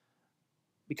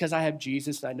 Because I have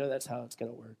Jesus, and I know that's how it's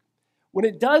going to work. When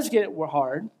it does get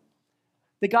hard,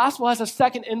 the gospel has a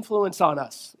second influence on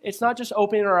us. It's not just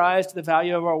opening our eyes to the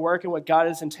value of our work and what God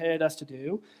has intended us to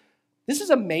do. This is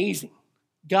amazing.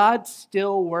 God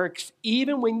still works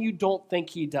even when you don't think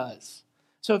he does.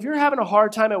 So if you're having a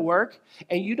hard time at work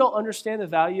and you don't understand the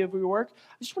value of your work,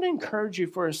 I just want to encourage you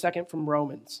for a second from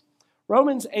Romans.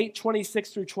 Romans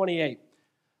 8:26 through 28.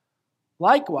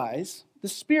 Likewise, the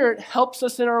Spirit helps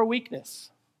us in our weakness.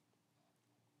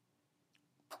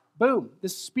 Boom. The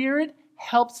Spirit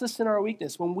helps us in our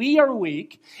weakness. When we are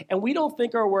weak and we don't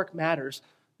think our work matters,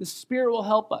 the Spirit will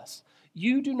help us.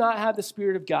 You do not have the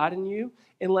Spirit of God in you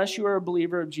unless you are a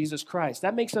believer of Jesus Christ.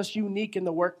 That makes us unique in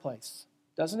the workplace,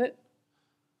 doesn't it?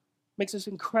 Makes us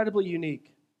incredibly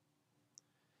unique.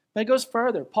 But it goes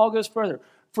further. Paul goes further.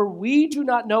 For we do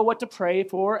not know what to pray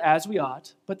for as we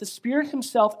ought, but the Spirit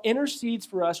himself intercedes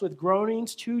for us with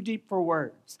groanings too deep for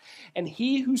words. And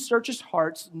he who searches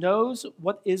hearts knows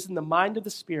what is in the mind of the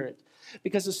Spirit,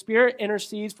 because the Spirit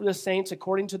intercedes for the saints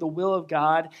according to the will of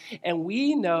God. And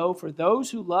we know for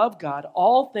those who love God,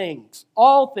 all things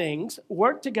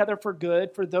work together for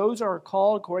good for those who are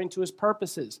called according to his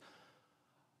purposes.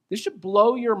 This should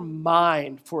blow your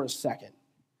mind for a second.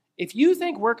 If you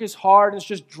think work is hard and it's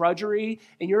just drudgery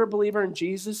and you're a believer in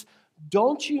Jesus,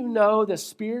 don't you know the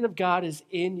Spirit of God is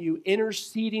in you,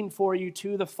 interceding for you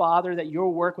to the Father that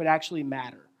your work would actually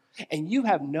matter? And you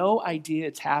have no idea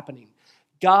it's happening.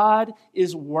 God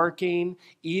is working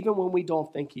even when we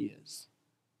don't think he is.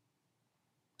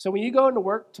 So when you go into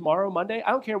work tomorrow, Monday, I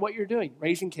don't care what you're doing,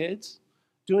 raising kids,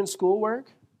 doing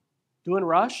schoolwork, doing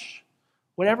rush,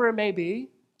 whatever it may be,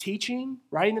 teaching,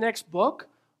 writing the next book,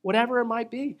 whatever it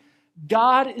might be.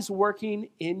 God is working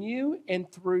in you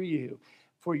and through you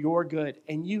for your good,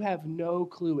 and you have no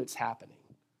clue it's happening.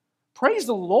 Praise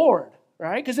the Lord,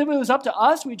 right? Because if it was up to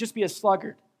us, we'd just be a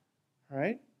sluggard,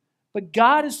 right? But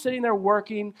God is sitting there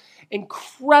working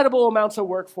incredible amounts of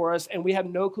work for us, and we have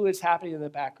no clue it's happening in the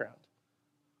background.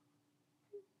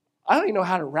 I don't even know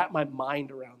how to wrap my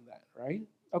mind around that, right?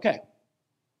 Okay.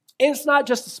 And it's not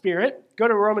just the Spirit. Go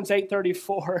to Romans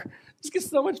 8:34. This gets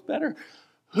so much better.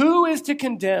 Who is to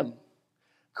condemn?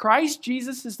 Christ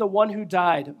Jesus is the one who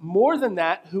died. More than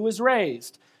that, who is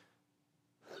raised.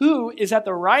 Who is at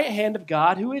the right hand of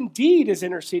God, who indeed is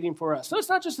interceding for us. So it's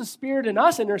not just the Spirit in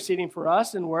us interceding for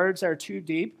us in words that are too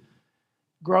deep,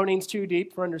 groanings too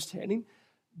deep for understanding.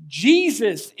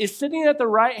 Jesus is sitting at the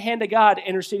right hand of God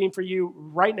interceding for you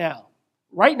right now.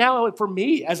 Right now for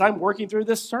me as I'm working through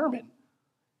this sermon.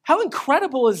 How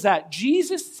incredible is that?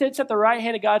 Jesus sits at the right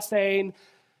hand of God saying,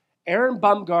 Aaron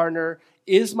Bumgarner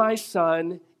is my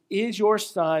son, is your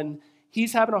son.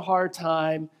 He's having a hard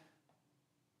time.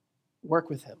 Work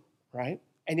with him, right?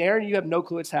 And Aaron, you have no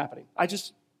clue what's happening. I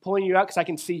just pulling you out because I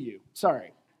can see you.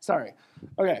 Sorry.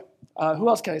 Okay, who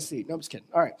else can I see? No, I'm just kidding.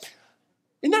 All right.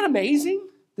 Isn't that amazing?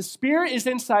 The Spirit is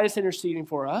inside us interceding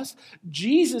for us.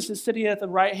 Jesus is sitting at the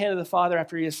right hand of the Father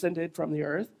after he ascended from the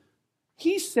earth.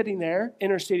 He's sitting there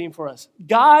interceding for us.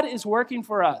 God is working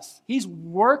for us. He's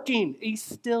working. He's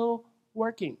still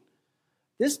working.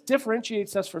 This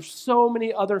differentiates us from so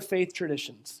many other faith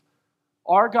traditions.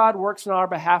 Our God works on our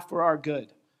behalf for our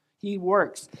good. He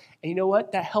works. And you know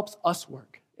what? That helps us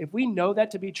work. If we know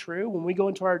that to be true, when we go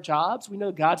into our jobs, we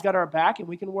know God's got our back and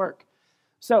we can work.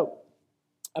 So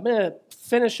I'm going to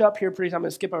finish up here pretty soon. I'm going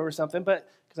to skip over something, but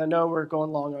because I know we're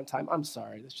going long on time. I'm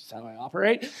sorry. That's just how I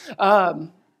operate.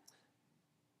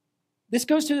 This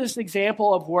goes to this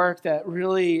example of work that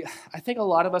really, I think a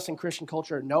lot of us in Christian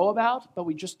culture know about, but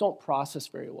we just don't process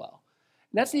very well.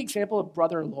 And that's the example of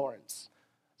Brother Lawrence.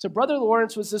 So Brother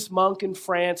Lawrence was this monk in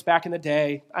France back in the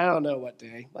day. I don't know what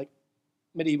day, like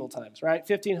medieval times, right?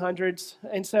 1500s,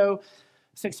 and so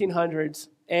 1600s.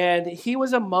 And he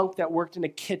was a monk that worked in a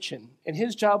kitchen, and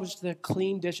his job was to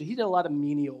clean dishes. He did a lot of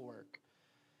menial work.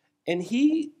 And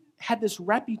he had this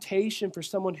reputation for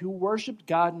someone who worshiped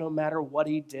God no matter what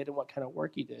he did and what kind of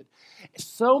work he did.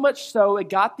 So much so, it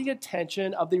got the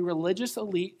attention of the religious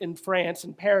elite in France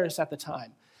and Paris at the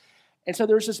time. And so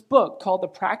there's this book called The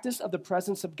Practice of the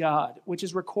Presence of God, which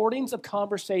is recordings of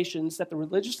conversations that the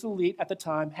religious elite at the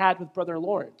time had with Brother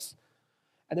Lawrence.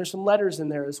 And there's some letters in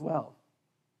there as well.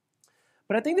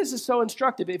 But I think this is so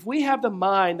instructive. If we have the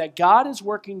mind that God is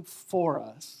working for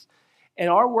us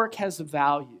and our work has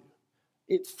value,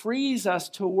 it frees us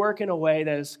to work in a way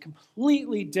that is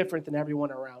completely different than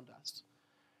everyone around us,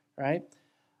 right?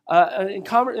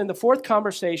 In the fourth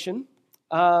conversation,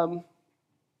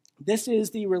 This is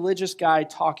the religious guy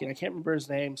talking. I can't remember his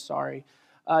name, sorry.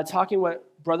 Talking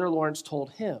what Brother Lawrence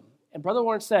told him. And Brother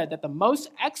Lawrence said that the most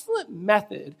excellent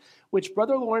method which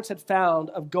Brother Lawrence had found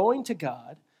of going to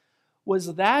God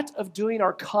was that of doing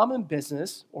our common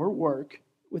business or work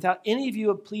without any view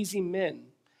of pleasing men,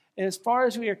 and as far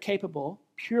as we are capable,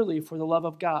 purely for the love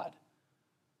of God.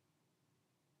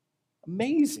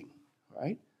 Amazing,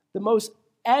 right? The most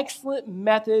excellent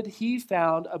method he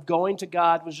found of going to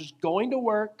God was just going to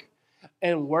work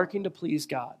and working to please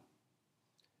God.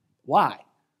 Why?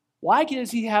 Why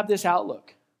does he have this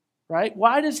outlook, right?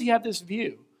 Why does he have this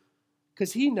view?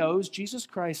 Because he knows Jesus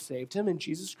Christ saved him and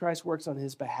Jesus Christ works on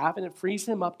his behalf, and it frees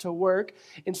him up to work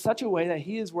in such a way that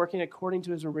he is working according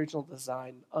to his original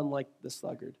design, unlike the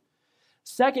sluggard.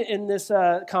 Second in this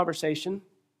conversation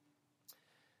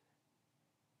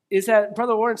is that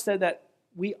Brother Lawrence said that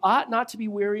we ought not to be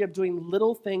weary of doing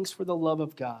little things for the love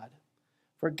of God.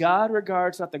 For God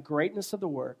regards not the greatness of the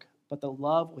work, but the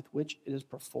love with which it is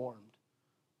performed.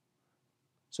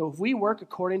 So if we work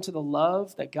according to the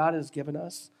love that God has given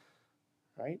us,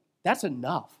 right, that's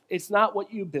enough. It's not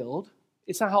what you build.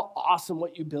 It's not how awesome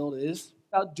what you build is. It's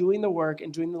about doing the work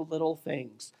and doing the little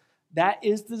things. That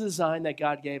is the design that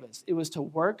God gave us. It was to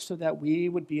work so that we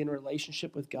would be in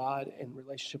relationship with God and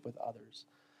relationship with others.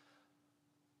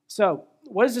 So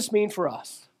what does this mean for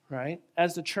us, right,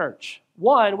 as the church?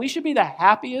 One, we should be the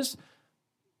happiest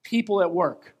people at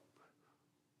work.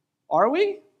 Are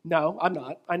we? No, I'm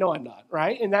not. I know I'm not,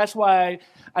 right? And that's why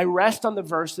I rest on the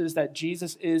verses that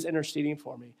Jesus is interceding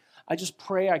for me. I just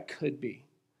pray I could be.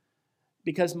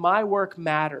 Because my work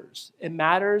matters. It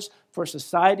matters for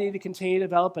society to continue to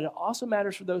develop, but it also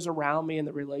matters for those around me and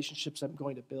the relationships I'm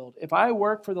going to build. If I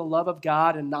work for the love of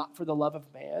God and not for the love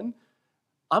of man,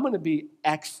 I'm going to be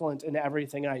excellent in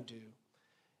everything I do,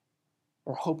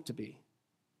 or hope to be.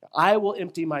 I will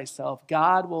empty myself.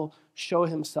 God will show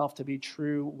himself to be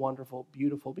true, wonderful,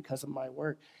 beautiful because of my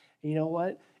work. And you know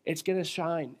what? It's going to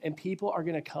shine. And people are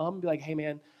going to come and be like, hey,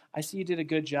 man, I see you did a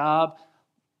good job.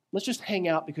 Let's just hang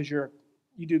out because you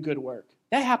do good work.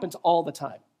 That happens all the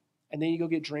time. And then you go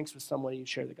get drinks with someone and you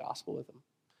share the gospel with them.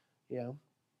 You know?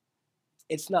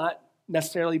 It's not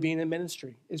necessarily being in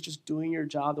ministry. It's just doing your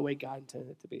job the way God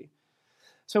intended it to be.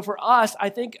 So for us, I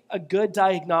think a good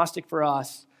diagnostic for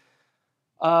us,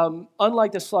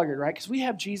 unlike the sluggard, right? Because we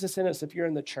have Jesus in us if you're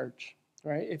in the church,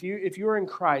 right? If you're in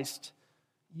Christ,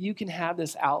 you can have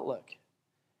this outlook.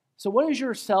 So what does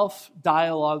your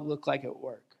self-dialogue look like at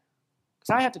work?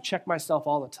 Because I have to check myself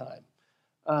all the time.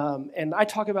 And I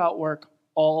talk about work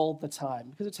all the time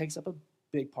because it takes up a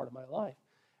big part of my life.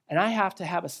 And I have to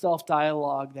have a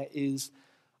self-dialogue that is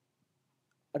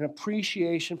an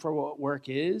appreciation for what work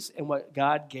is and what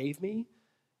God gave me,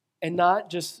 and not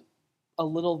just a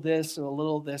little this and a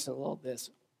little this and a little this.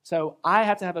 So I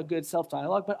have to have a good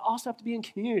self-dialogue, but also have to be in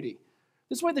community.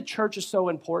 This is why the church is so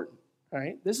important,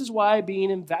 right? This is why being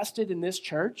invested in this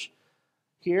church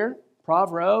here,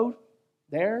 Prov Road,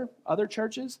 there, other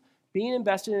churches, being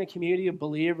invested in a community of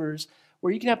believers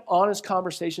where you can have honest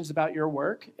conversations about your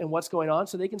work and what's going on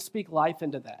so they can speak life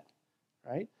into that,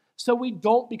 right? So we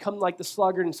don't become like the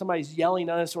sluggard and somebody's yelling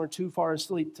at us or we're too far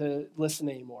asleep to listen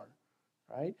anymore,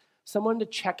 right? Someone to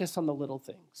check us on the little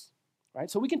things, right?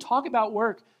 So we can talk about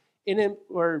work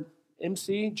or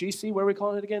MC, GC, what are we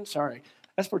calling it again? Sorry,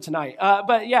 that's for tonight.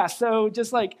 But yeah, so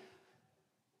just like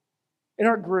in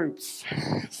our groups.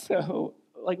 So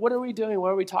like, what are we doing? What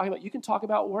are we talking about? You can talk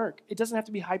about work. It doesn't have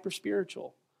to be hyper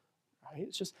spiritual, right?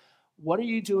 It's just, what are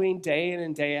you doing day in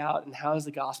and day out, and how does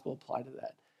the gospel apply to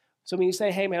that? So when you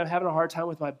say, hey, man, I'm having a hard time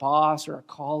with my boss or a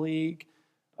colleague,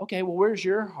 okay, well, where's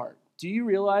your heart? Do you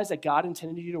realize that God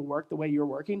intended you to work the way you're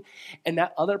working, and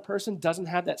that other person doesn't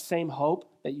have that same hope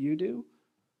that you do,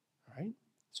 right?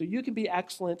 So you can be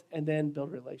excellent and then build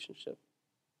a relationship.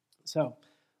 So,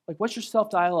 like, what's your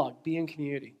self-dialogue? Be in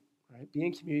community, right? Be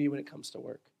in community when it comes to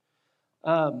work.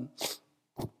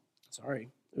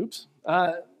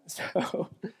 So,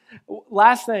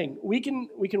 last thing, we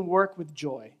can work with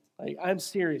joy. Like, I'm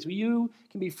serious. You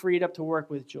can be freed up to work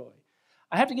with joy.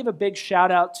 I have to give a big shout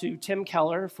out to Tim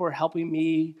Keller for helping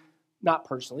me, not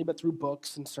personally, but through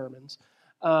books and sermons.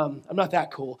 I'm not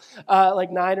that cool.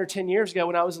 Like 9 or 10 years ago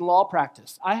when I was in law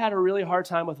practice, I had a really hard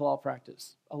time with law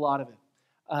practice, a lot of it.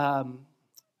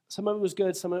 Some of it was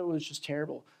good, some of it was just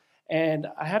terrible. And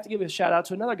I have to give a shout out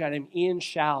to another guy named Ian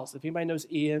Schals. If anybody knows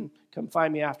Ian, come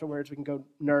find me afterwards. We can go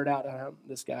nerd out on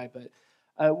this guy. But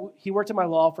he worked at my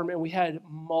law firm, and we had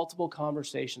multiple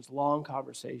conversations, long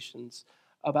conversations,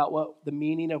 about what the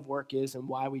meaning of work is and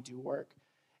why we do work.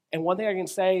 And one thing I can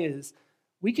say is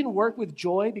we can work with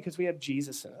joy because we have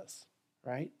Jesus in us,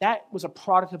 right? That was a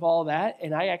product of all that,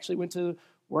 and I actually went to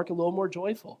work a little more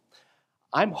joyful.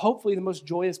 I'm hopefully the most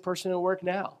joyous person at work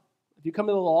now. If you come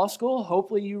to the law school,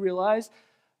 hopefully you realize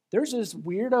there's this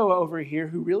weirdo over here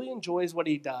who really enjoys what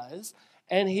he does,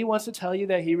 and he wants to tell you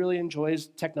that he really enjoys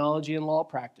technology and law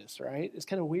practice, right? It's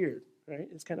kind of weird, right?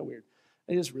 It's kind of weird.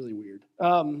 It is really weird.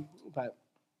 But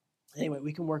anyway,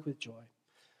 we can work with joy.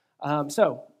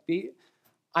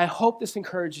 I hope this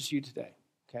encourages you today,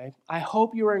 okay? I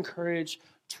hope you are encouraged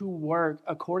to work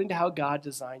according to how God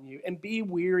designed you and be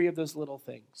weary of those little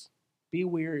things. Be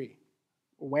wary.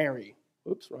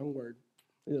 Oops, wrong word.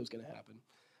 I knew that was going to happen.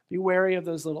 Be wary of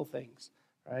those little things,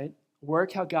 right?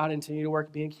 Work how God intended you to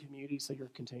work, be in community so you're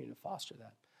continuing to foster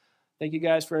that. Thank you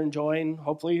guys for enjoying,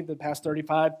 hopefully, the past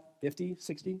 35, 50,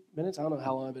 60 minutes. I don't know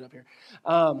how long I've been up here.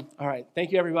 All right.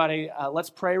 Thank you, everybody. Let's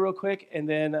pray real quick, and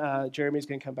then Jeremy's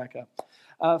going to come back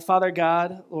up. Father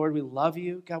God, Lord, we love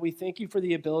you. God, we thank you for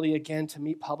the ability, again, to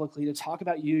meet publicly, to talk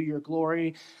about you, your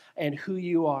glory, and who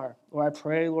you are. Lord, I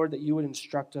pray, Lord, that you would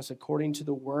instruct us according to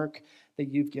the work that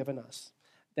you've given us,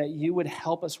 that you would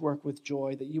help us work with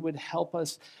joy, that you would help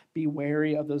us be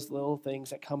wary of those little things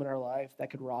that come in our life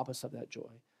that could rob us of that joy.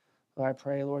 Lord, I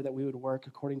pray, Lord, that we would work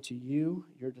according to you,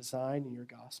 your design, and your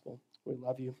gospel. We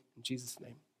love you. In Jesus'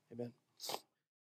 name, amen.